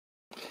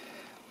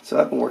So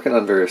I've been working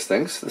on various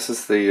things. This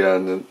is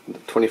the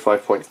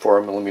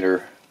 25.4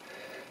 millimeter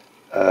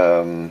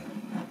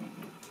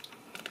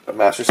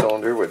master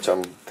cylinder, which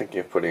I'm thinking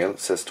of putting in. It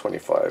says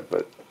 25,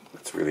 but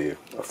it's really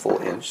a full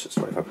inch. It's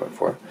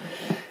 25.4.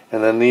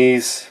 And then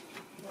these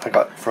I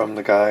got from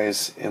the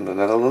guys in the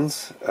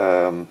Netherlands,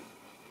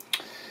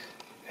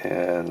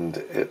 and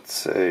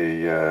it's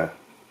a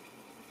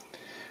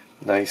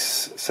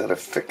nice set of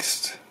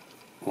fixed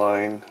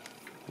line.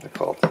 They're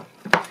called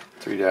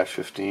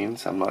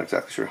 3-15s. I'm not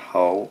exactly sure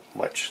how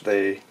much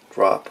they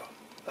drop.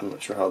 I'm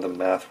not sure how the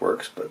math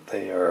works, but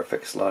they are a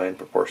fixed line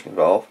proportioning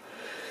valve.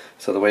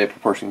 So the way a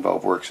proportioning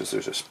valve works is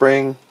there's a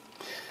spring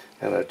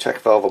and a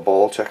check valve, a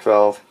ball check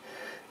valve,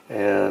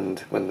 and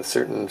when the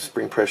certain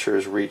spring pressure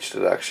is reached,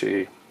 it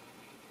actually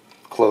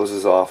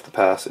closes off the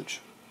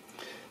passage.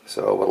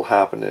 So what will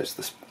happen is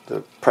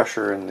the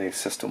pressure in the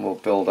system will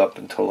build up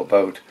until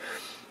about,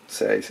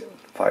 say,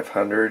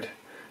 500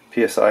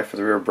 PSI for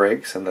the rear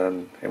brakes, and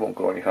then it won't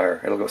go any higher.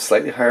 It'll go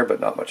slightly higher, but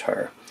not much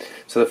higher.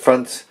 So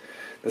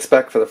the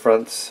spec for the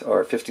fronts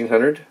are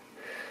 1500,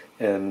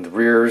 and the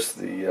rears,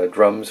 the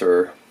drums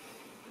are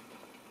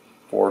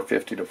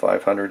 450 to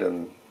 500,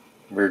 and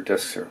rear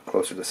discs are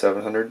closer to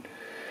 700.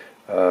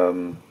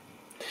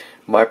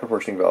 My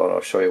proportioning valve, and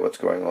I'll show you what's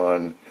going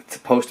on, it's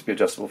supposed to be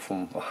adjustable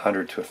from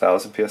 100 to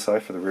 1000 PSI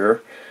for the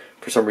rear.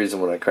 For some reason,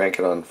 when I crank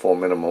it on full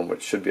minimum,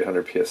 which should be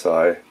 100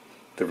 PSI,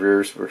 the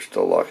rears were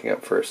still locking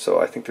up first,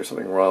 so I think there's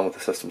something wrong with the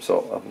system.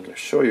 So I'm going to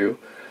show you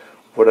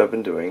what I've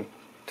been doing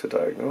to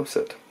diagnose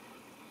it.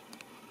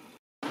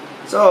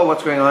 So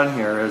what's going on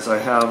here is I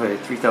have a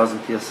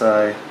 3000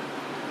 PSI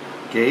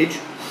gauge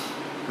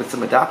with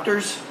some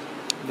adapters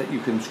that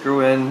you can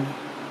screw in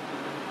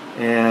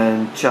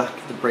and check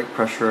the brake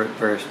pressure at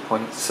various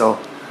points. So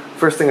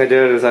first thing I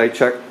did is I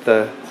checked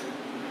I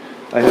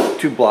have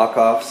two block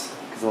offs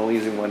because I'm only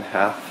using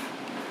 1/2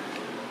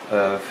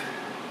 of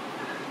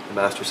the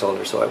master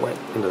cylinder. So I went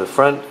into the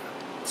front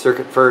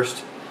circuit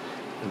first,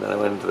 and then I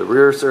went into the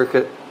rear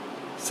circuit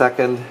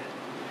second,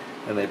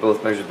 and they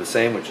both measured the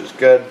same, which is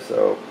good.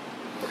 So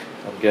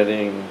I'm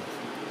getting,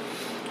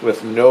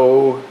 with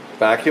no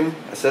vacuum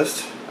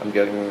assist, I'm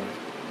getting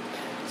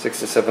 600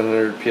 to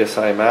 700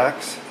 PSI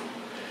max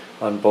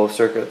on both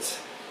circuits.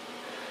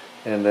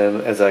 And then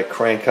as I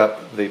crank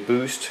up the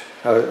boost,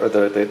 or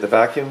the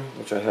vacuum,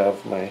 which I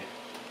have my,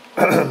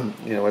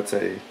 it's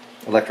a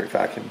electric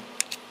vacuum,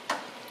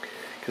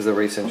 because the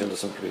race engine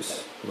doesn't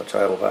produce much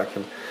idle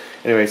vacuum.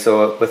 Anyway,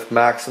 so with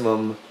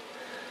maximum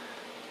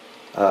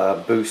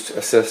boost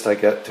assist, I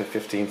get to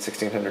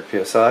 1600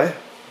 PSI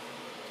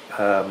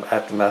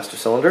at the master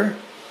cylinder,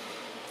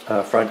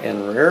 front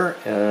and rear.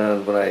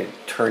 And when I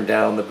turn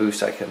down the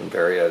boost, I can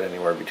vary it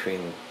anywhere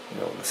between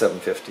the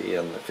 750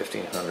 and the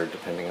 1500,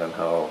 depending on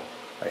how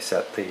I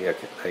set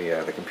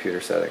the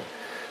computer setting.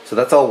 So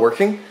that's all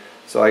working.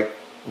 So I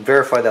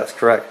verify that's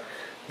correct.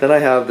 Then I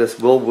have this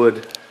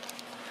Wilwood.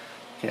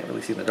 Can't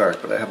really see in the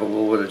dark, but I have a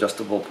Wilwood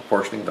adjustable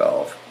proportioning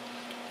valve,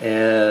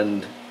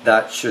 and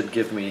that should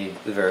give me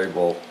the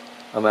variable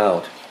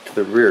amount to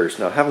the rears.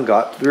 Now I haven't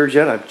got the rears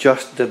yet. I've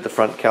just did the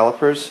front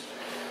calipers,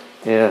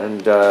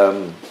 and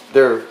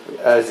they're,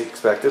 as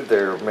expected,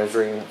 they're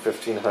measuring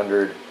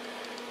 1500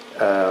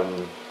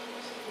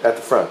 at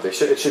the front. It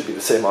should be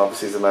the same,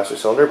 obviously, as the master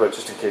cylinder, but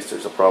just in case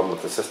there's a problem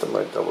with the system,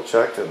 I double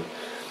checked, and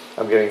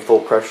I'm getting full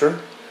pressure.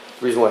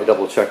 The reason why I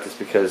double checked is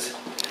because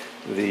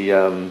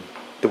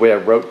the way I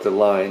wrote the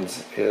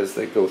lines is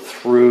they go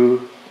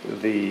through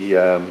the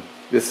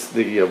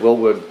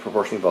Wilwood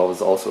proportioning valve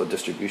is also a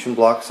distribution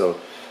block, so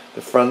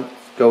the front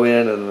go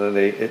in, and then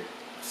it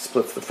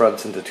splits the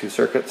fronts into two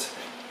circuits,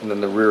 and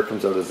then the rear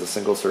comes out as a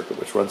single circuit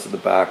which runs to the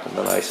back, and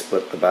then I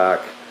split the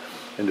back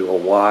into a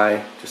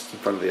Y just in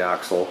front of the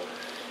axle.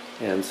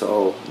 And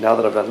so now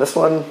that I've done this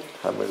one,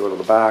 I'm going to go to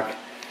the back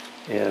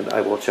and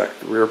I will check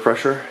the rear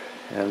pressure,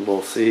 and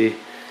we'll see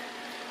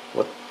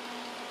what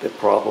the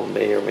problem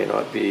may or may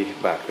not be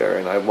back there.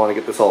 And I want to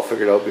get this all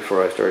figured out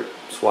before I start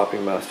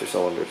swapping master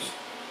cylinders.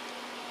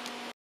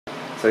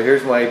 So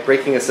here's my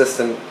braking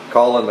assistant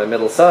Colin, my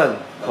middle son.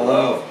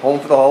 Home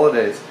for the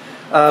holidays.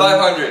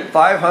 500.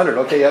 500,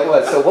 okay, yeah, it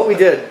was. So what we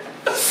did,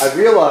 I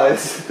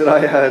realized that I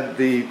had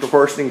the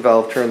proportioning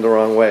valve turned the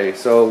wrong way.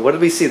 So what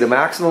did we see? The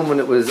maximum when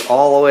it was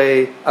all the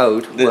way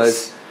out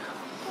was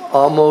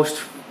almost,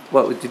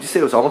 what did you say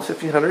it was almost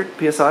 1500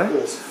 PSI? It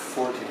was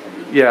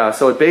 1400. Yeah,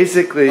 so it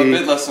basically... A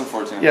bit less than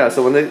 1400. Yeah,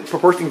 so when the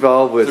proportioning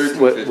valve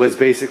was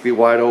basically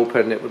wide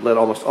open, it would let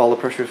almost all the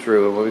pressure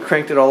through. And when we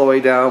cranked it all the way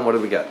down, what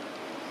did we get?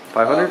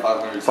 500?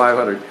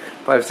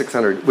 500,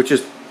 600, which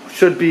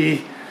should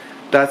be,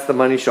 that's the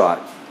money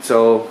shot.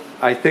 So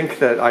I think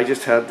that I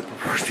just had the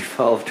proportioning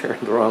valve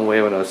turned the wrong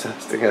way when I was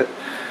testing it.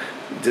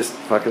 Just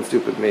fucking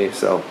stupid me.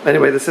 So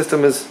anyway, the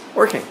system is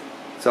working.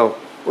 So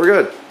we're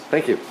good.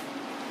 Thank you.